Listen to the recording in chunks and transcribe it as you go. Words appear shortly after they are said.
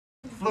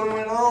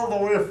all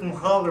the way from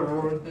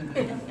Hollywood.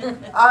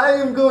 I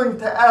am going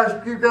to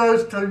ask you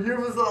guys to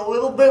use a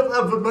little bit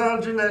of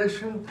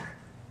imagination,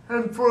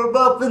 and for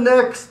about the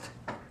next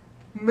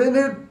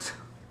minute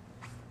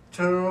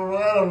to,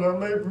 I don't know,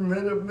 maybe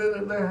minute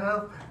and a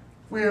half,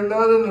 we are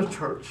not in a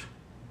church.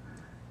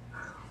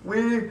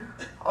 We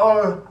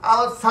are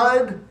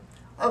outside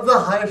of the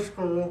high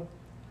school,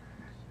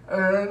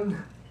 and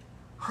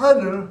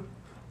Hunter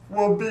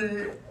will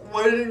be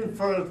waiting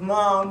for his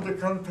mom to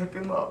come pick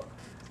him up.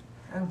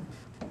 And,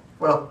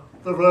 well,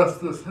 the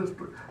rest is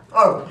history.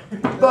 Oh,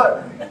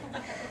 but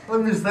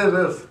let me say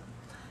this.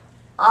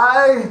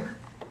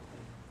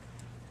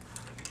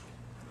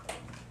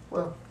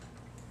 Well,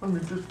 let me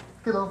just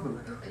get off of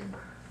it.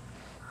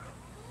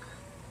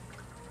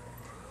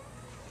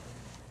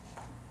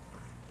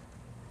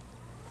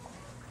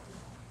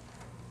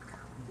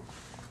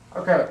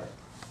 Okay.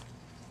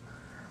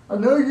 I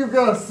know you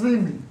guys see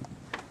me,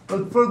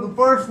 but for the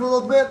first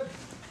little bit,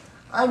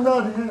 I'm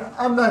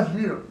not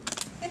here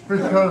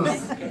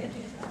because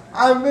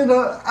I'm in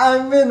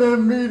a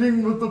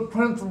meeting with the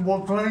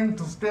principal trying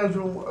to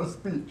schedule a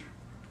speech.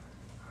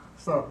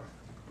 So,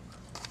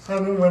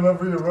 honey,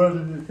 whenever you're ready,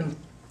 you can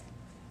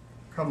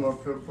come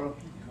up here, bro.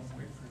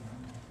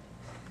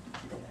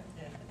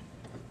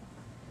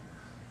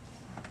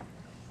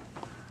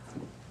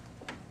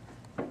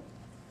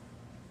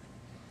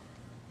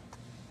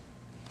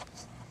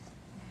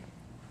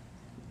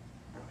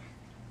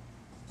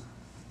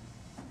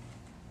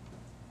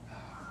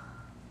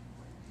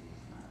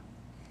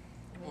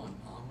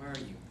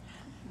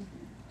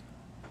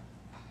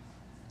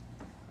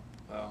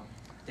 Well,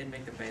 didn't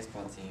make the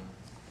baseball team.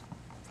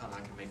 Thought I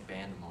could make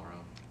band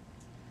tomorrow.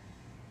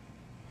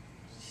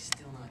 She's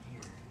still not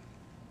here.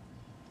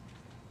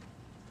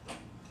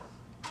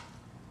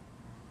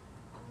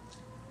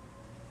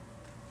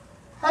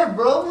 Hey,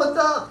 bro, what's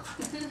up?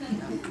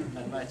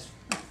 Not much.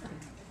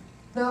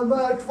 Not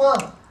much.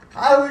 Well,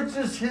 I was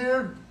just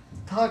here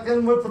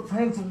talking with the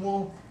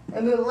principal,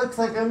 and it looks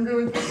like I'm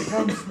going to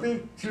come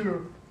speak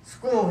to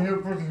school here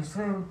pretty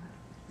soon.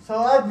 So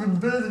I've been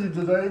busy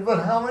today,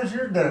 but how was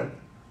your day?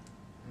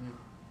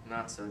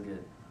 Not so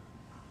good.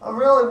 Oh,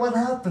 really? What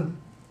happened?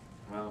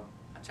 Well,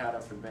 I tried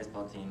out for the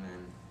baseball team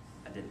and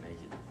I didn't make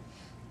it.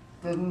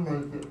 Didn't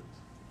make it.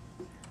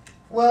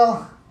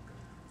 Well,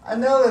 I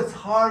know it's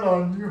hard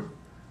on you,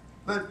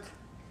 but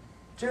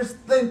just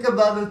think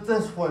about it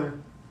this way.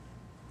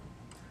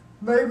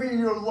 Maybe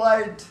your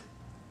light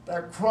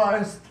that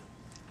Christ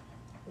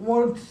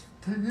wants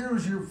to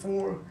use you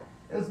for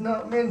is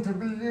not meant to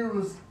be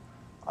used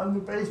on the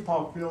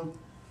baseball field.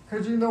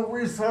 Because you know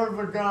we serve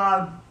a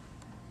God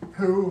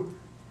who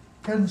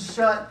can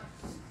shut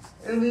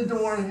any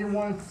door he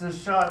wants to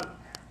shut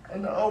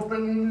and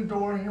open any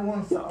door he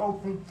wants to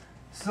open.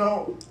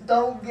 So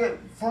don't get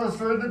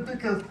frustrated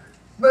because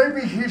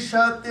maybe he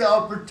shut the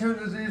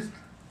opportunities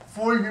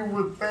for you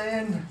with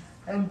band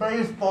and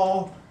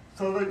baseball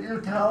so that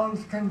your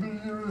talents can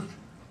be used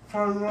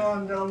further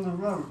on down the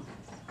road.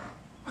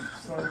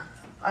 So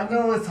I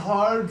know it's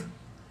hard,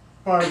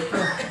 but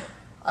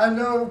I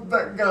know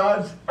that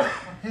God,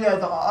 he has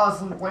an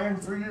awesome plan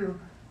for you.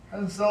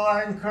 And so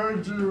I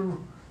encourage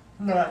you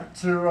not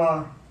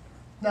to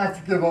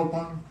give up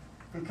on him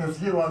because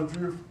he loves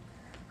you.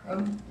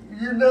 And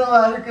you know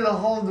how to get a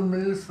hold of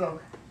me, so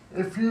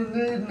if you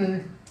need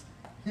me,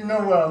 you know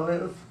where I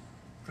live.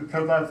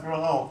 Because after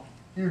all,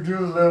 you do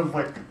live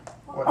like,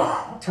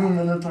 what, 2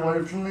 minutes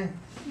away from me?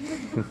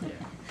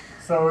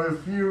 So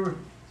if you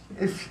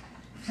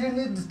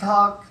need to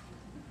talk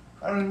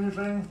or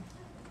anything,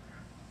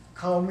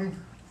 call me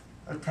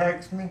or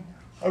text me,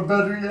 or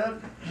better yet,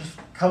 just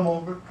come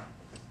over.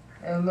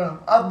 And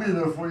I'll be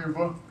there for you,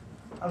 bro.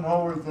 I'm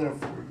always there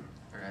for you.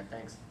 Alright,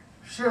 thanks.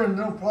 Sure,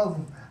 no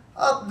problem.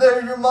 Up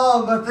there's your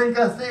mom. I think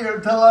I see her.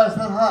 Tell her I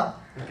said hi.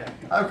 Okay.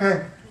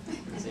 Okay.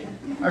 See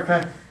you.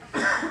 Okay.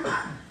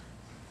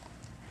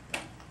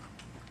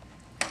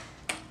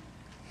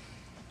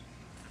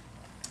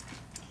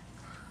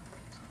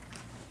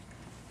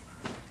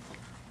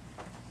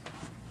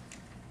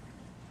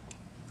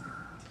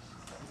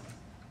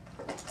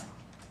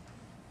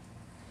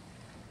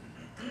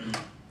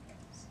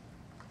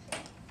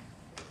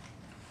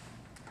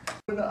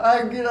 When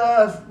I get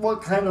asked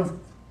what kind of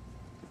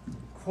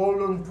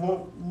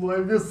quote-unquote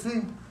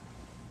legacy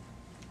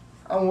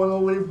I want to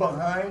leave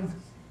behind,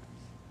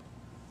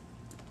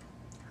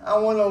 I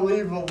want to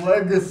leave a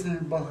legacy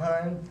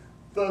behind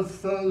that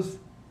says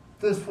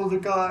this was a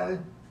guy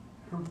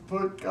who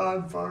put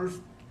God first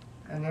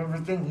in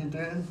everything he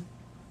did.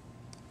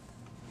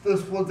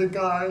 This was a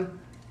guy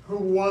who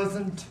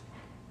wasn't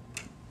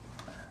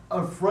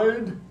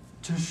afraid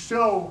to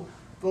show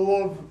the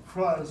love of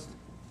Christ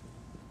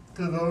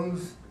to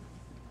those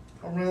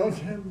around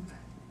him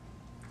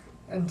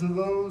and to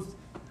those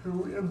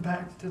who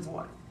impact his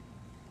life.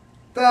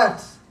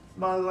 That's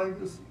my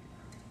legacy.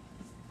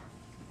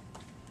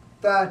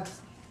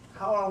 That's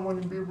how I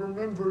want to be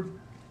remembered,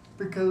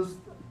 because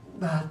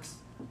that's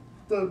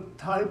the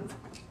type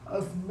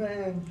of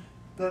man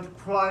that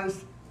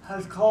Christ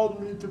has called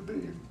me to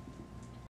be.